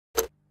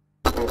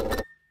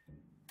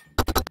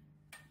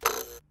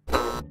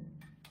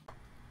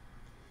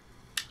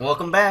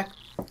Welcome back.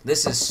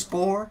 This is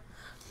Spore,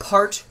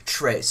 Part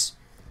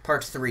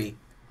 3,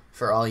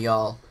 for all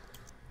y'all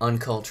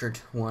uncultured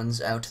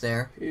ones out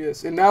there.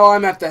 Yes, and now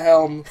I'm at the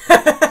helm,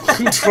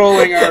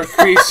 controlling our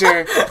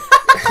creature.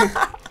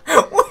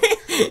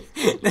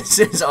 Wait, this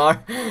is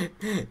our...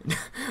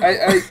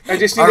 I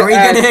just need Are to we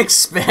add... gonna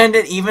expand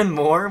it even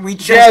more? We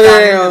just Yeah,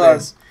 got yeah, into hold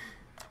this.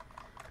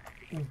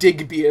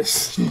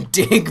 Digbius.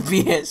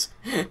 Digbius.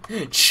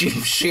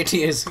 Chief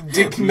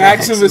shittiest.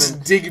 Maximus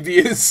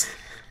Digbius.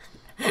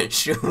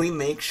 Should we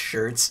make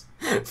shirts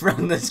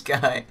from this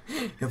guy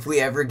if we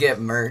ever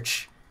get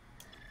merch?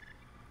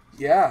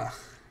 Yeah.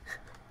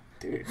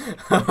 Dude.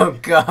 Oh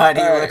god,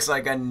 he All looks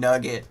like a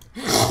nugget.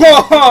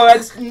 Oh,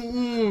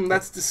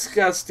 that's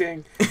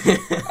disgusting.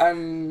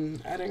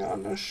 I'm adding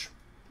on a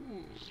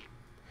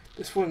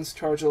This one's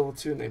charged level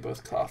 2 and they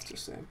both cost the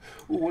same.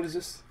 Ooh, what is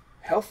this?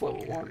 Health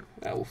level 1.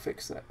 I will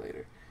fix that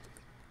later.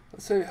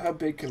 Let's say, how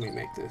big can we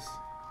make this?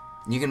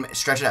 You can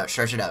stretch it out,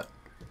 stretch it out.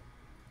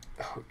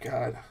 Oh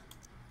god.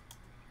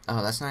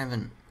 Oh, that's not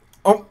even...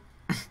 Oh!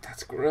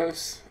 That's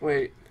gross.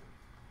 Wait.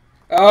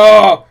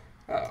 Oh!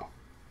 Oh.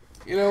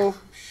 You know,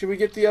 should we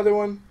get the other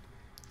one?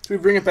 Should we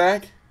bring it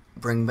back?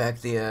 Bring back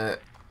the,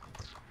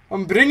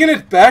 I'm bringing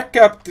it back,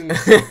 Captain.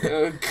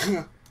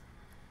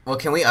 Well,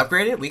 can we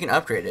upgrade it? We can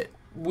upgrade it.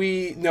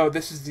 No,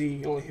 this is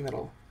the only thing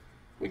that'll...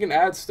 We can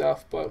add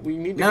stuff, but we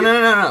need to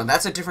No.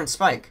 That's a different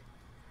spike.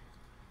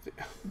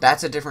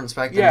 That's a different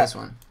spike than this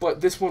one. But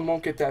this one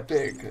won't get that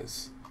big,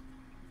 because...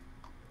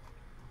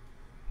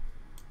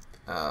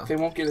 They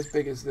won't get as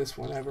big as this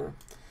one ever.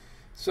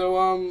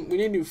 So, we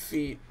need new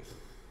feet.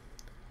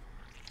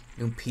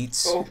 New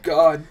Pete's. Oh,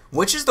 God.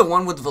 Which is the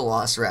one with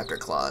Velociraptor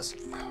claws?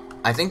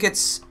 I think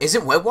it's... Is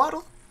it Web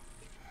Waddle?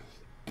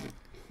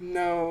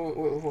 No,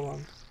 wait, hold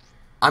on.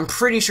 I'm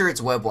pretty sure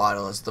it's Web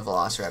Waddle as the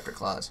Velociraptor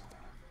claws.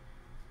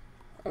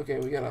 Okay,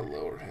 we gotta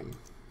lower him.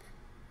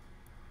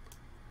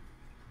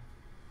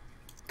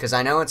 Because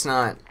I know it's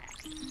not...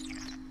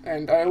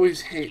 And I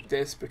always hate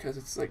this because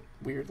it's, like,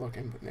 weird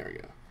looking, but there we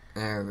go.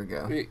 There we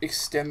go. We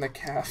extend the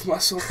calf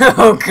muscle.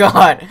 Oh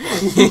god!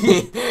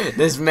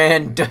 This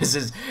man does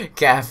his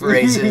calf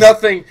raises.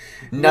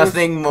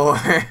 Nothing more.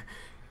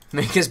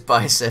 Make his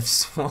biceps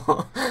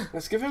small.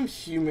 Let's give him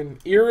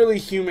eerily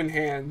human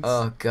hands.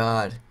 Oh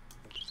god.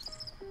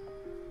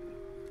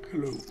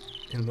 Hello.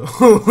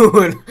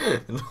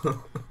 Hello.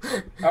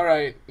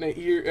 Alright,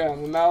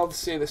 the mouths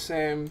stay the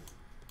same.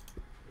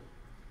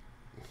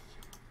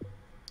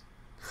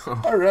 Oh,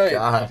 alright.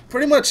 God.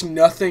 Pretty much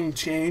nothing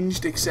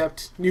changed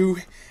except new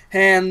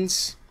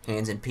hands.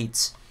 Hands and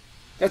Pete's.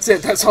 That's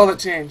it. That's all that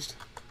changed.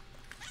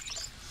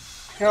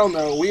 Hell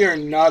no, we are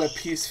not a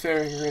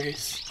peacefaring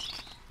race.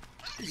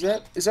 Is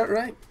that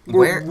right?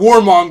 We're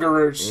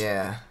warmongerers.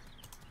 Yeah.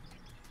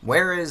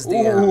 Where is the...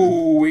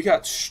 Ooh, we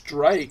got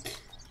strike.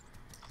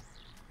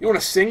 You want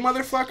to sing,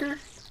 motherfucker?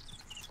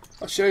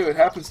 I'll show you what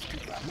happens to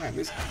people. Oh, man,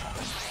 this...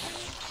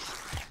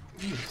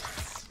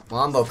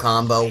 Wombo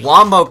combo.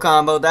 Wombo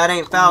combo. That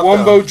ain't Falco.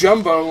 Wombo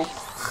jumbo.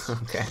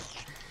 Okay.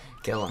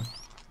 Kill him.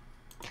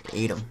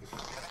 Eat him.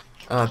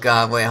 Oh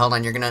god, wait, hold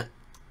on. You're gonna...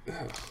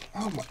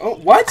 Oh,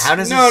 what? How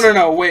does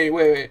No,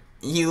 wait.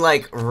 You,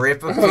 like,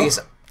 rip a piece...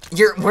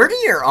 Where do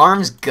your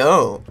arms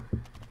go?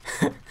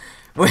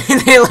 When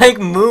they, like,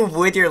 move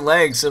with your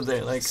legs, so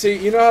they're, like... See,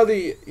 you know how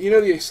the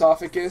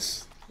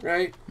esophagus,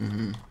 right?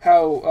 Mm-hmm.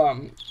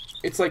 How,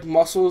 it's like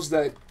muscles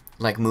that...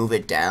 Like, move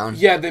it down?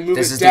 Yeah, they move it down.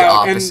 This is the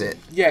opposite.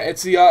 And, yeah,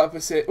 it's the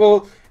opposite.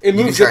 Well, it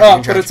moves it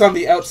up, but it's on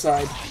the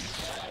outside.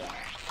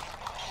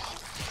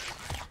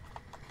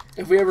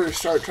 If we ever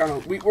start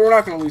trying to... We're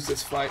not going to lose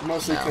this fight,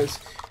 mostly because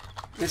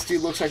this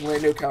dude looks like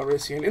Lando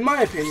Calrissian, in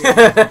my opinion.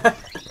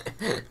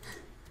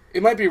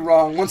 It might be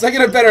wrong. Once I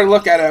get a better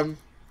look at him,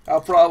 I'll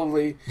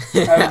probably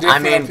have a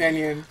different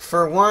opinion.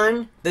 For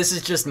one, this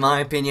is just my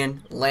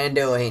opinion.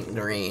 Lando ain't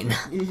green.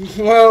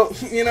 Well,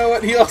 you know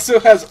what? He also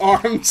has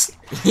arms.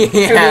 Yeah.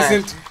 And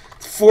isn't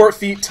 4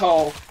 feet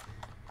tall.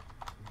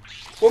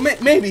 Well,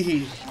 maybe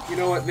he. You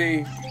know what?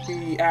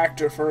 The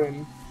actor for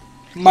him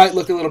might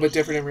look a little bit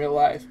different in real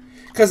life.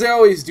 Because they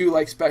always do,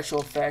 like,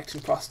 special effects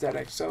and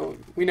prosthetics, so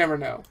we never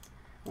know.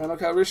 Lando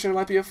Calrissian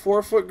might be a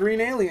 4-foot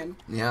green alien.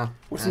 Yeah.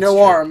 With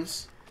no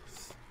arms.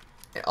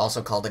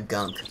 Also called a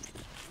gunk.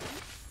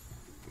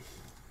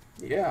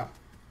 Yeah.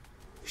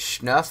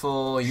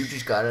 Schnuffle, you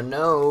just got a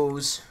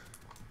nose.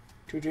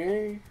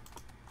 Today,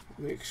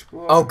 we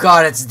explore. Oh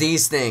god, it's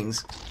these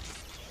things.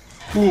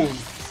 Boom.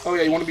 Oh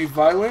yeah, you want to be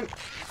violent?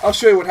 I'll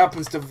show you what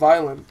happens to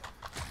violent.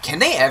 Can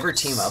they ever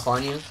team up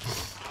on you?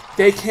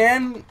 They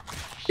can,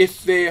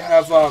 if they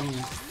have,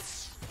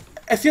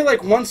 I feel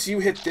like once you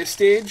hit this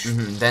stage...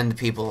 Mm-hmm.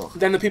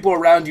 Then the people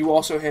around you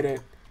also hit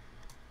it.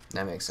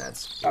 That makes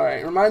sense.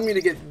 Alright, remind me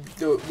to get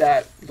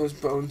those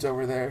bones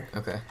over there.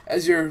 Okay.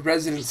 As your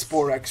resident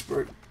Spore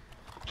expert.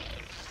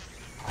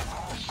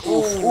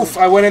 Oof,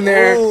 I went in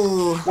there.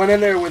 Ooh. Went in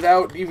there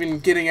without even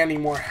getting any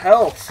more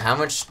health. How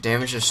much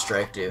damage does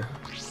Strike do?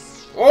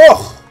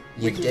 Oh!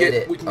 We can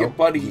get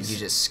buddies. You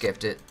just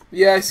skipped it.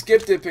 Yeah, I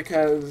skipped it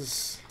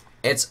because...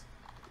 It's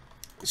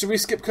Should we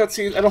skip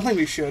cutscenes? I don't think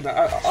we should.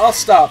 I'll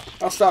stop.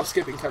 I'll stop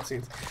skipping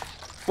cutscenes.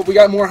 But we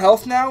got more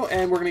health now,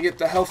 and we're gonna get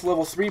the health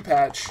level 3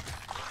 patch.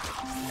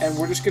 And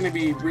we're just gonna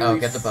be really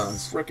get the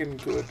bones.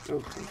 Freaking good. Oh,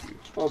 thank you.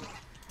 Well,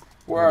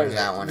 where are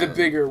they? The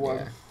bigger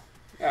one.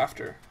 Yeah.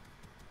 After.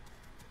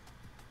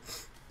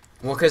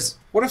 Well, cause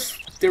what if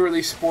they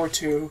release Spore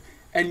 2,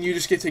 and you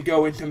just get to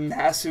go into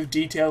massive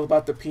detail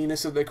about the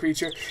penis of the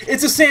creature?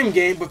 It's the same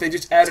game, but they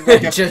just added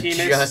like a penis.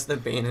 Just the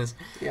penis.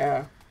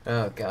 Yeah.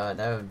 Oh god,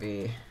 that would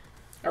be.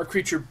 Our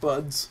creature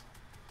buds,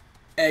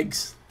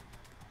 eggs,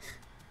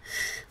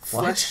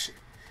 flesh.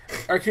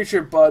 Our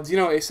creature buds. You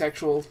know,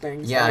 asexual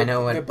things. Yeah, I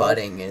know what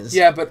budding is.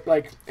 Yeah, but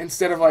like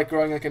instead of like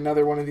growing like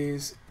another one of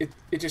these, it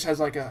just has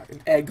like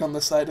an egg on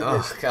the side of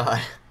it. Oh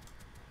god.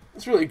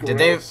 It's really gross. Did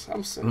they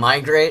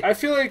migrate? I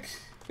feel like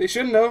they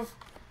shouldn't have.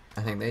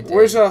 I think they did.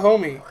 Where's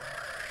homie?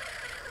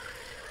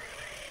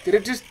 Did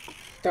it just?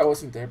 That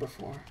wasn't there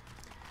before.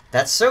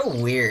 That's so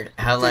weird.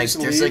 How like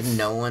there's like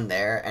no one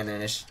there, and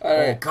then it's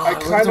right. Oh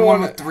god, look at the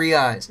one with 3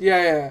 eyes.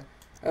 Yeah,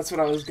 that's what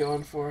I was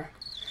going for.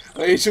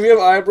 Wait, should we have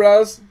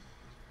eyebrows?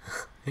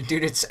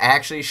 Dude, it's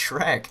actually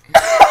Shrek.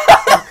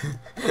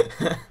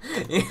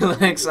 He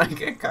looks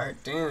like a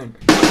cartoon.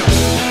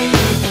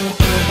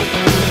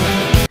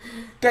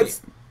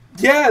 That's.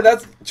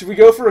 Should we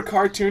go for a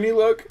cartoony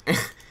look?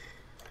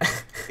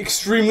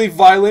 Extremely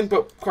violent,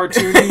 but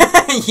cartoony.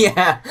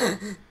 Yeah.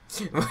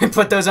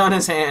 Put those on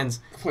his hands.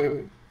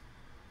 Wait.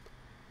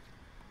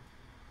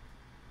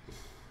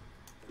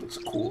 Looks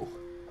cool.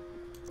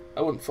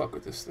 I wouldn't fuck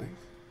with this thing.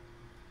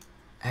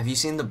 Have you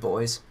seen The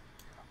Boys?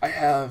 I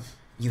have.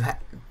 You have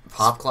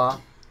Popclaw?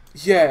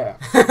 Yeah.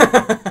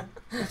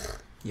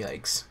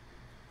 Yikes.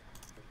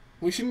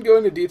 We shouldn't go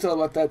into detail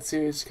about that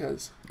series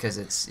because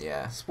it's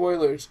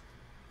spoilers.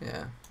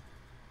 Yeah.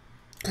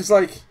 Because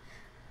like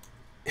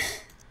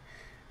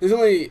there's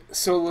only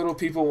so little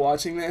people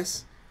watching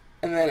this,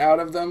 and then out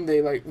of them,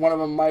 they like one of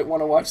them might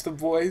want to watch The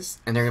Boys,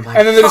 and they're gonna be like,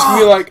 and then they're just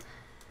gonna be like,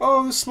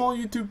 "Oh, this small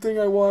YouTube thing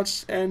I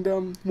watched, and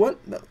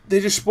what? No,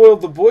 they just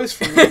spoiled The Boys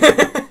for me."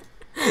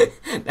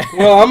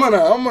 Well,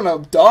 I'm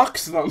gonna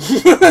dox them.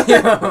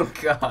 Oh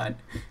god.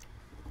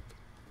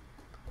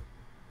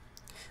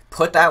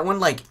 Put that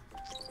one like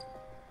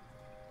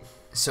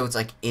so it's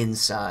like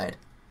inside.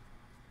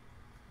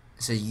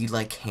 So you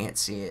like can't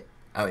see it.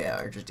 Oh yeah,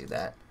 or just do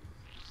that.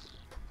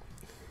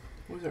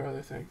 What's our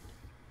other thing?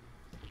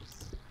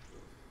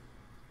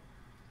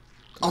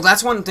 Oh,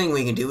 that's one thing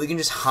we can do. We can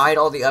just hide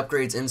all the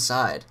upgrades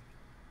inside.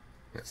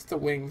 It's the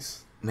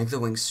wings. Make the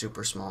wings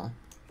super small.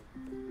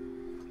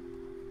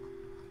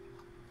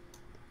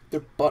 They're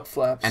butt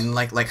flaps. And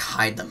like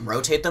hide them.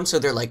 Rotate them so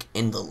they're like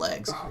in the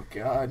legs. Oh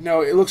god.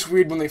 No, it looks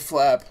weird when they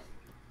flap.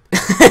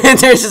 They're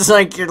just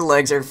like your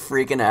legs are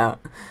freaking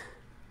out.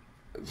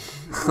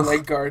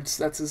 Leg guards,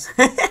 that's his.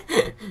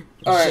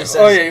 Alright,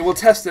 oh yeah, we'll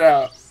test it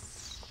out.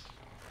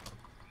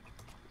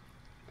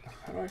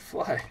 How do I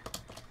fly?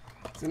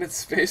 Isn't it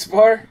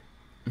spacebar?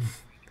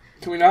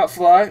 Can we not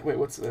fly? Wait,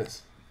 what's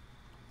this?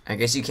 I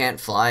guess you can't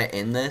fly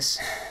in this.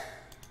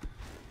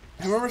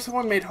 I remember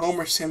someone made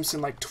Homer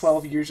Simpson like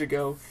 12 years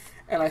ago,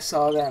 and I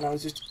saw that and I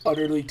was just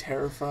utterly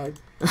terrified.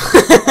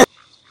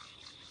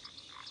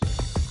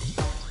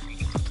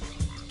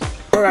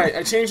 Alright,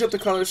 I changed up the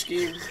color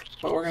scheme,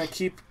 but we're gonna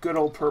keep good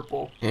old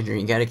purple. Andrew,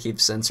 you gotta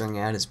keep censoring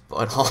out his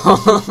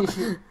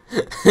butthole.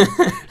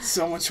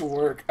 So much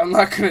work. I'm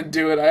not gonna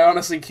do it. I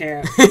honestly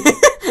can't.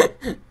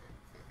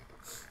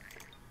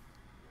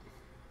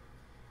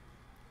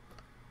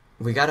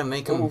 We gotta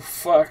make him... Oh,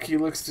 fuck. He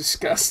looks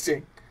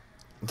disgusting.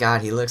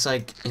 God, he looks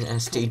like an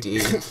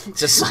STD.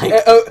 Just like...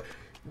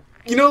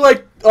 You know,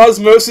 like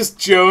Osmosis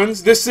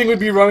Jones? This thing would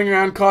be running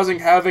around causing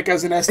havoc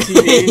as an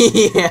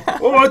STD. Yeah.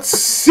 Oh, it's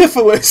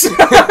syphilis.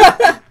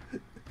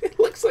 It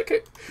looks like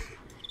it.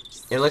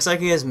 It looks like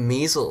he has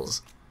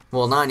measles.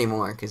 Well, not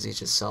anymore, because he's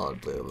just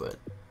solid blue, but...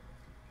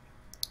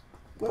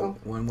 Well,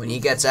 when he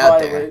gets out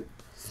there...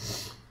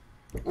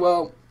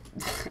 Well,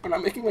 we're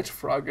not making much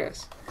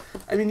progress.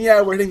 I mean,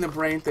 yeah, we're hitting the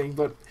brain thing,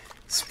 but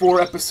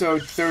Spore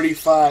episode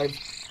 35,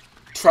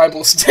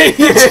 tribal stage.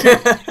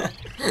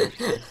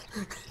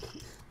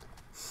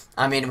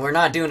 I mean, we're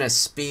not doing a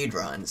speed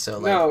run, so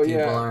like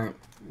people aren't.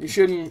 You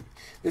shouldn't.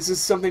 This is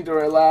something to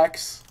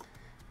relax.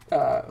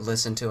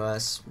 Listen to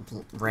us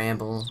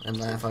ramble and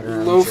laugh at our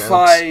own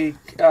lo-fi,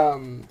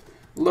 jokes.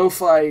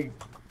 Lo-fi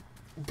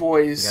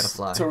boys You gotta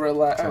fly. to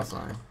relax. Try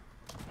flying.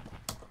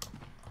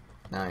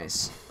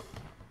 Nice.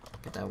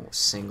 Get that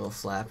single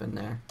flap in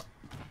there.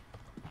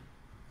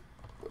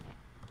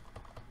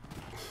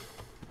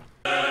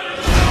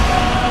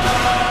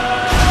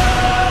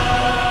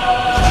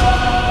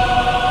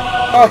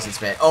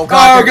 Oh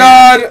god! Oh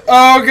god!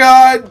 Oh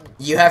god!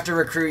 You have to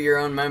recruit your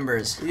own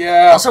members.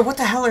 Yeah. Also, what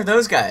the hell are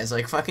those guys?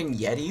 Like fucking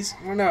Yetis?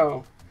 I don't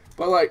know.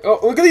 But like, oh,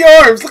 look at the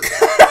arms! Look.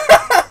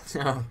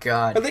 Oh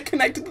god. Are they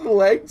connected to the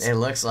legs? It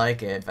looks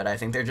like it, but I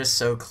think they're just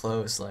so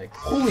close. Like.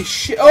 Holy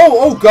shit!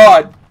 Oh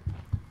god!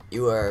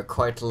 You are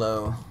quite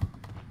low.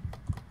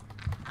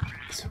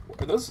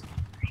 Are those?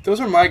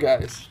 Those are my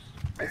guys.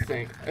 I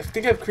think. I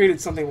think I've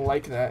created something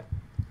like that.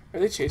 Are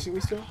they chasing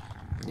me still?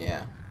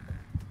 Yeah.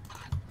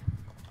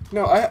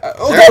 No,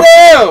 oh, get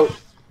out!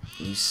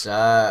 You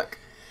suck.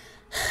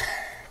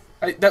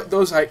 I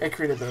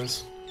created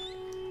those.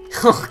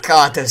 Oh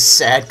god, those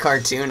sad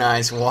cartoon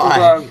eyes. Why?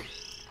 Hold on.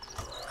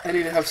 I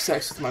need to have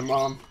sex with my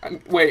mom.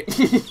 Wait.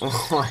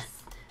 What?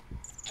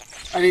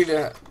 I need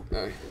to...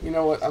 you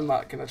know what? I'm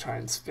not going to try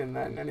and spin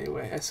that in any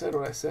way. I said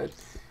what I said.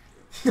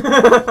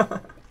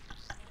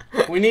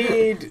 We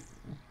need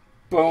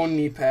bone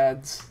knee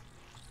pads.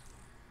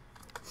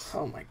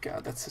 Oh my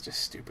god, that's such a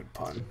stupid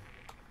pun.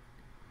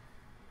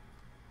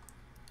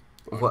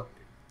 What?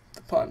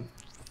 The pun.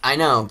 I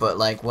know, but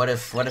like, what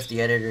if the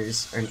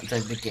editors or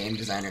the game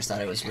designers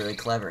thought it was really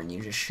clever and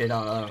you just shit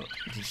on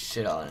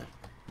it?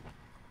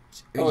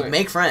 Oh,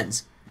 Make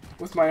friends.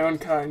 With my own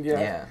kind, yeah.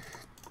 Yeah.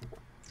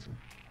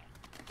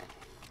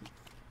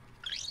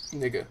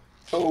 Nigga.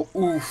 Oh,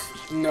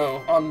 oof.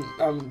 No,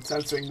 I'm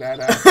censoring that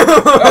out.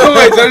 Oh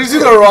wait, did I just do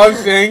the wrong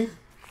thing?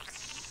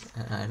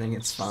 I think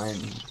it's fine.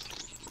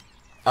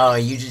 Oh,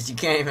 you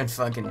can't even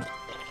fucking...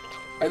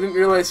 I didn't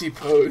realize he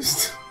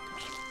posed.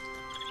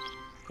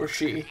 Or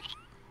she.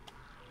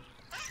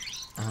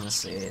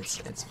 Honestly,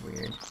 it's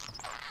weird.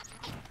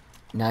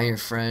 Now your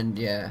friend,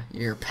 yeah,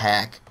 your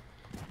pack.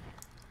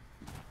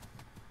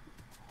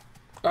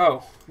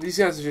 Oh, these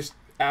guys are just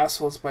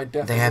assholes by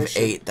definition. They have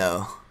 8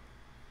 though.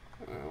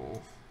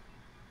 Oh.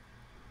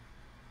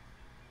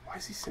 Why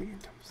is he singing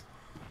to himself?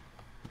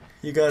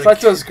 You got it's like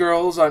those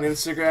girls on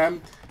Instagram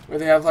where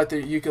they have like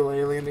their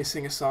ukulele and they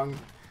sing a song.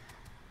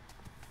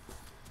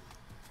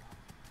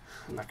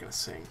 I'm not gonna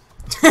sing.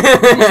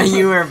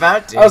 You were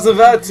about to. I was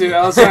about to.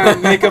 I was trying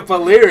to make up a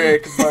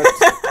lyric, but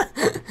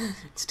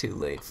it's too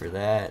late for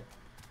that.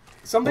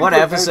 Something what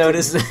episode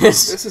is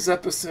this? This is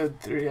episode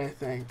 3, I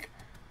think.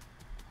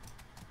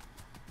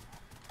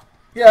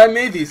 Yeah, I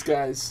made these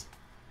guys.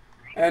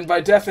 And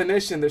by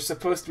definition, they're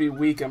supposed to be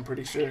weak, I'm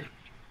pretty sure.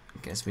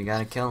 Guess we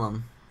gotta kill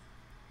them.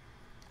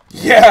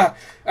 Yeah!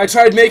 I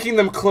tried making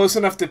them close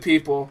enough to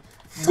people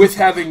with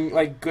having,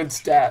 like, good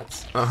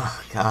stats.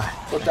 Oh, God.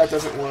 But that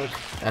doesn't work.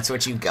 That's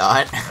what you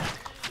got?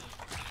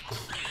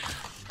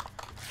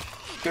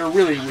 They're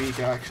really weak,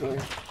 actually.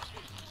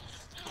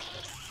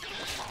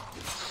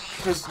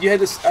 Because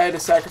I had to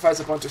sacrifice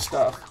a bunch of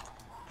stuff.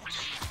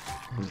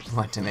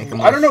 What, to make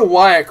them... I don't know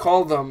why I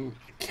call them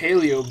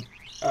Kaleo...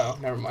 Oh,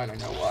 never mind, I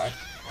know why.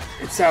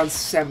 It sounds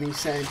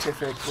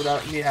semi-scientific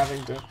without me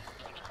having to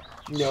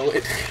know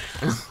it.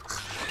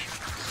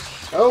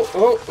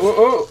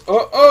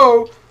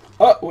 Oh,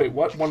 wait,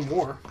 what? One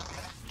more.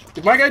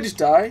 Did my guy just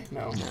die?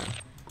 No. No.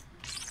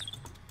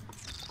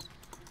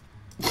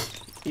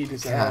 Eat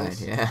his God,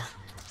 ass. yeah.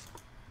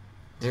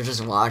 They're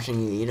just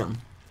watching you eat them.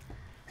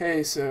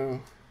 Hey,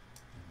 so...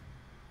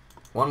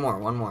 One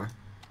more.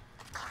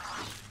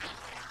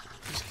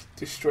 Just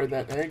destroyed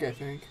that egg, I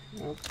think.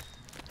 Nope.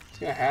 It's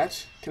gonna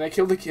hatch. Can I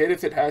kill the kid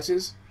if it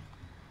hatches?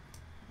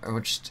 Or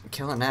we'll just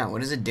kill it now.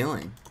 What is it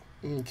doing?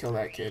 Kill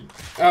that kid.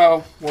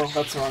 Oh, well,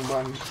 that's the wrong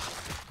button.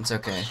 It's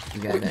okay.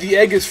 You got it. The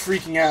egg is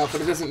freaking out,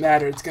 but it doesn't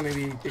matter. It's gonna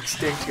be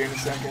extinct here in a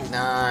second.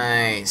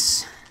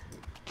 Nice.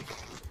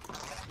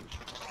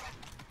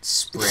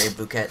 Spray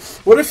bouquet.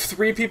 What if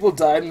 3 people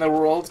died in the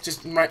world?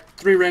 Just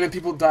 3 random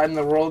people died in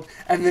the world,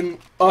 and then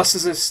us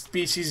as a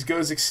species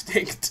goes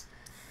extinct?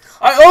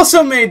 I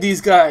also made these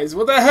guys.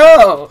 What the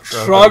hell?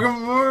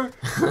 Trogomore?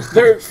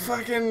 They're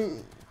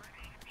fucking...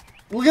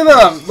 Look at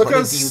them. Look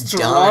how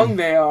strong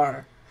they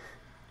are.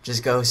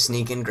 Just go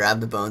sneak and grab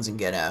the bones and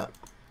get out.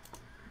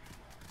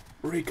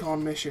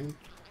 Recon mission.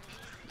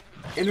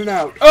 In and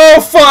out.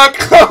 Oh, fuck!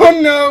 Oh,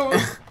 no!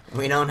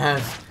 We don't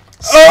have...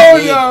 Oh,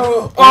 sneak.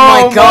 no!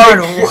 Oh, my God,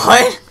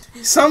 what?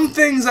 Some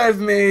things I've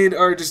made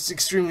are just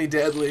extremely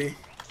deadly.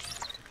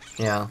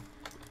 Yeah.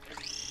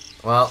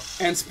 Well...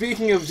 And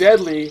speaking of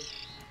deadly...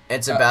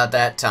 It's about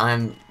that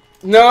time.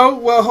 No,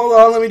 well, hold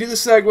on, let me do the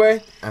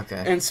segue.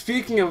 Okay. And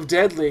speaking of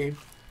deadly,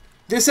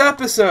 this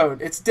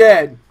episode, it's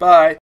dead.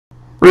 Bye.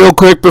 Real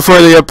quick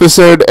before the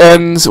episode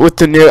ends with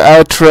the new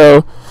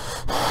outro.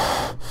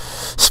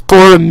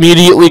 Spore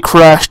immediately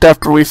crashed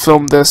after we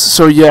filmed this,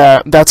 so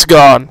yeah, that's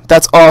gone.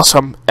 That's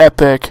awesome.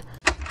 Epic.